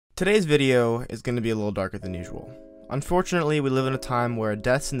Today's video is going to be a little darker than usual. Unfortunately, we live in a time where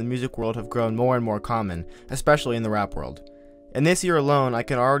deaths in the music world have grown more and more common, especially in the rap world. In this year alone, I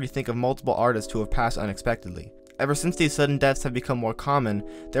can already think of multiple artists who have passed unexpectedly. Ever since these sudden deaths have become more common,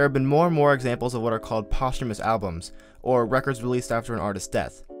 there have been more and more examples of what are called posthumous albums, or records released after an artist's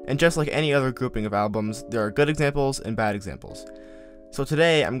death. And just like any other grouping of albums, there are good examples and bad examples. So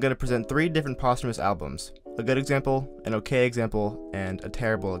today, I'm going to present 3 different posthumous albums: a good example, an okay example, and a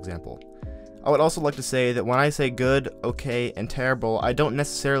terrible example. I would also like to say that when I say good, okay, and terrible, I don't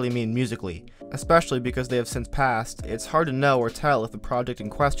necessarily mean musically. Especially because they have since passed, it's hard to know or tell if the project in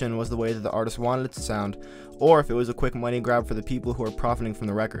question was the way that the artist wanted it to sound, or if it was a quick money grab for the people who are profiting from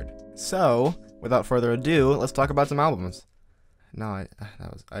the record. So, without further ado, let's talk about some albums. No, I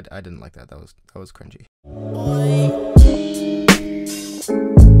didn't like that. That was cringy.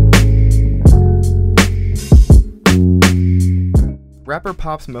 Rapper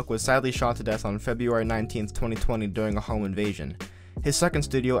Pop Smoke was sadly shot to death on February 19th, 2020 during a home invasion. His second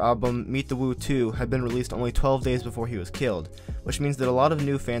studio album, Meet the Woo 2, had been released only 12 days before he was killed, which means that a lot of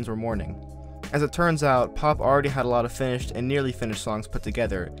new fans were mourning. As it turns out, Pop already had a lot of finished and nearly finished songs put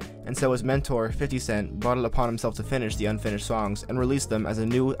together, and so his mentor, 50 Cent, brought it upon himself to finish the unfinished songs and release them as a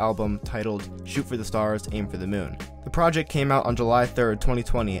new album titled Shoot for the Stars, Aim for the Moon. The project came out on July 3rd,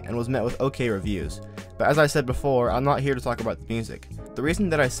 2020 and was met with okay reviews, but as I said before, I'm not here to talk about the music. The reason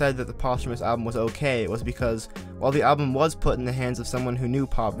that I said that the posthumous album was okay was because, while the album was put in the hands of someone who knew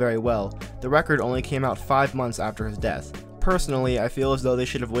Pop very well, the record only came out 5 months after his death. Personally, I feel as though they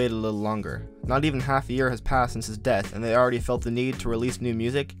should have waited a little longer. Not even half a year has passed since his death, and they already felt the need to release new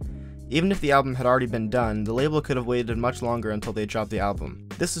music. Even if the album had already been done, the label could have waited much longer until they dropped the album.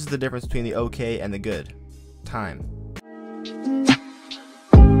 This is the difference between the okay and the good. Time.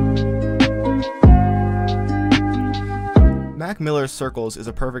 Mac Miller's Circles is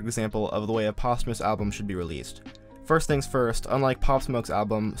a perfect example of the way a posthumous album should be released. First things first, unlike Pop Smoke's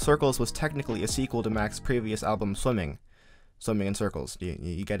album, Circles was technically a sequel to Mac's previous album Swimming in Circles,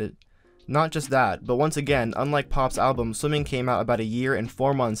 you get it? Not just that, but once again, unlike Pop's album, Swimming came out about a year and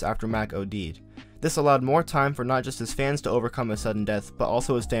 4 months after Mac OD'd. This allowed more time for not just his fans to overcome his sudden death, but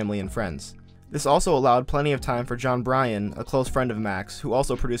also his family and friends. This also allowed plenty of time for John Bryan, a close friend of Mac's, who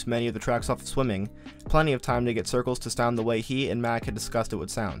also produced many of the tracks off of Swimming, plenty of time to get Circles to sound the way he and Mac had discussed it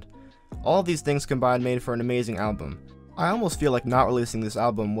would sound. All of these things combined made for an amazing album. I almost feel like not releasing this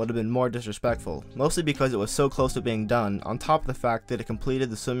album would have been more disrespectful, mostly because it was so close to being done, on top of the fact that it completed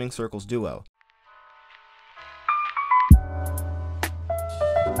the Swimming Circles duo.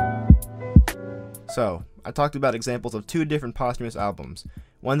 So, I talked about examples of 2 different posthumous albums,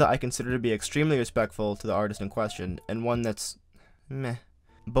 one that I consider to be extremely respectful to the artist in question, and one that's meh.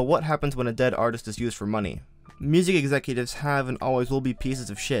 But what happens when a dead artist is used for money? Music executives have and always will be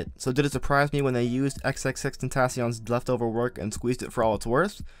pieces of shit, so did it surprise me when they used XXXTentacion's leftover work and squeezed it for all it's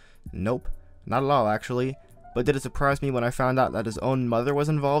worth? Nope, not at all actually. But did it surprise me when I found out that his own mother was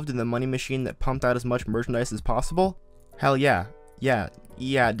involved in the money machine that pumped out as much merchandise as possible? Hell yeah. Yeah,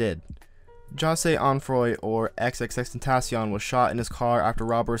 it did. Jose Onfroy, or XXXTentacion, was shot in his car after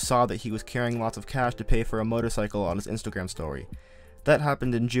robbers saw that he was carrying lots of cash to pay for a motorcycle on his Instagram story. That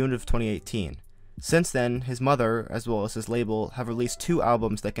happened in June of 2018. Since then, his mother, as well as his label, have released 2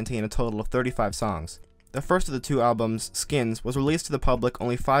 albums that contain a total of 35 songs. The first of the 2 albums, Skins, was released to the public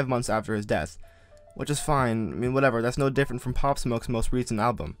only 5 months after his death. Which is fine, I mean whatever, that's no different from Pop Smoke's most recent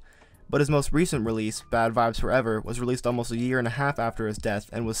album. But his most recent release, Bad Vibes Forever, was released almost a year and a half after his death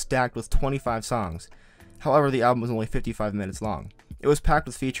and was stacked with 25 songs. However, the album was only 55 minutes long. It was packed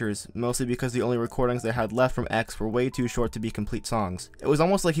with features, mostly because the only recordings they had left from X were way too short to be complete songs. It was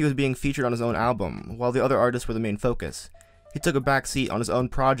almost like he was being featured on his own album, while the other artists were the main focus. He took a back seat on his own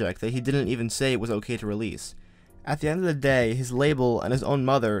project that he didn't even say it was okay to release. At the end of the day, his label and his own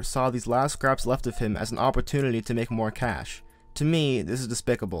mother saw these last scraps left of him as an opportunity to make more cash. To me, this is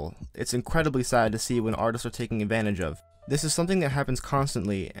despicable. It's incredibly sad to see when artists are taken advantage of. This is something that happens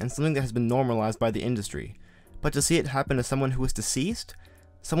constantly, and something that has been normalized by the industry. But to see it happen to someone who is deceased?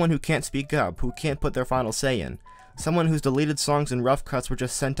 Someone who can't speak up, who can't put their final say in. Someone whose deleted songs and rough cuts were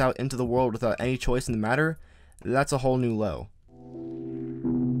just sent out into the world without any choice in the matter? That's a whole new low.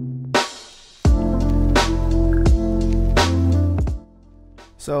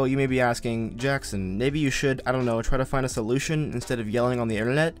 So you may be asking, Jackson, maybe you should, I don't know, try to find a solution instead of yelling on the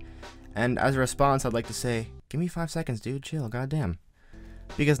internet? And as a response, I'd like to say, give me 5 seconds, dude, chill, goddamn.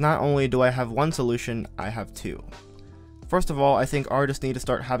 Because not only do I have one solution, I have 2. First of all, I think artists need to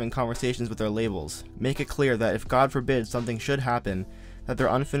start having conversations with their labels. Make it clear that if God forbid something should happen, that their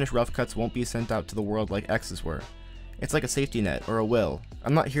unfinished rough cuts won't be sent out to the world like X's were. It's like a safety net, or a will.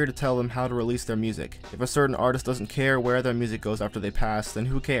 I'm not here to tell them how to release their music. If a certain artist doesn't care where their music goes after they pass, then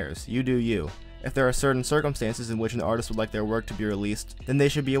who cares? You do you. If there are certain circumstances in which an artist would like their work to be released, then they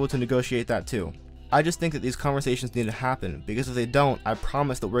should be able to negotiate that too. I just think that these conversations need to happen, because if they don't, I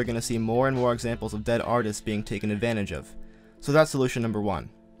promise that we're going to see more and more examples of dead artists being taken advantage of. So that's solution number 1.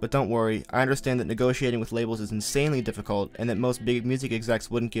 But don't worry, I understand that negotiating with labels is insanely difficult, and that most big music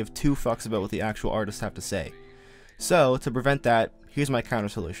execs wouldn't give 2 fucks about what the actual artists have to say. So, to prevent that, here's my counter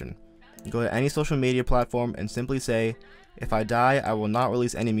solution. Go to any social media platform and simply say, if I die, I will not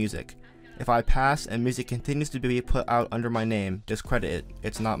release any music. If I pass and music continues to be put out under my name, discredit it,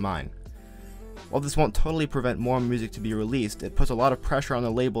 it's not mine. While this won't totally prevent more music to be released, it puts a lot of pressure on the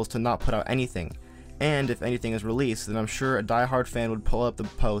labels to not put out anything. And if anything is released, then I'm sure a diehard fan would pull up the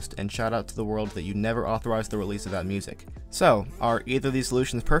post and shout out to the world that you never authorized the release of that music. So, are either of these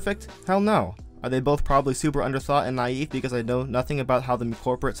solutions perfect? Hell no. Are they both probably super underthought and naive because I know nothing about how the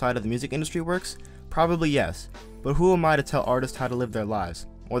corporate side of the music industry works? Probably yes. But who am I to tell artists how to live their lives?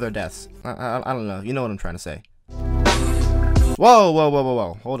 Or their deaths? I don't know, you know what I'm trying to say.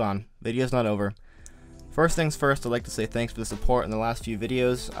 Whoa, hold on. Video's not over. First things first, I'd like to say thanks for the support in the last few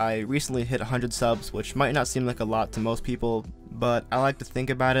videos. I recently hit 100 subs, which might not seem like a lot to most people, but I like to think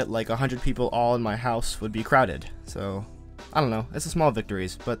about it like 100 people all in my house would be crowded. So, I don't know, it's a small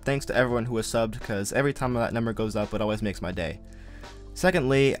victories, but thanks to everyone who has subbed, because every time that number goes up, it always makes my day.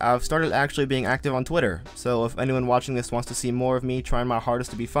 Secondly, I've started actually being active on Twitter, so if anyone watching this wants to see more of me trying my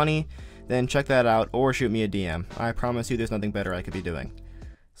hardest to be funny, then check that out, or shoot me a DM. I promise you there's nothing better I could be doing.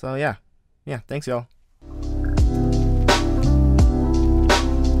 So yeah, thanks y'all.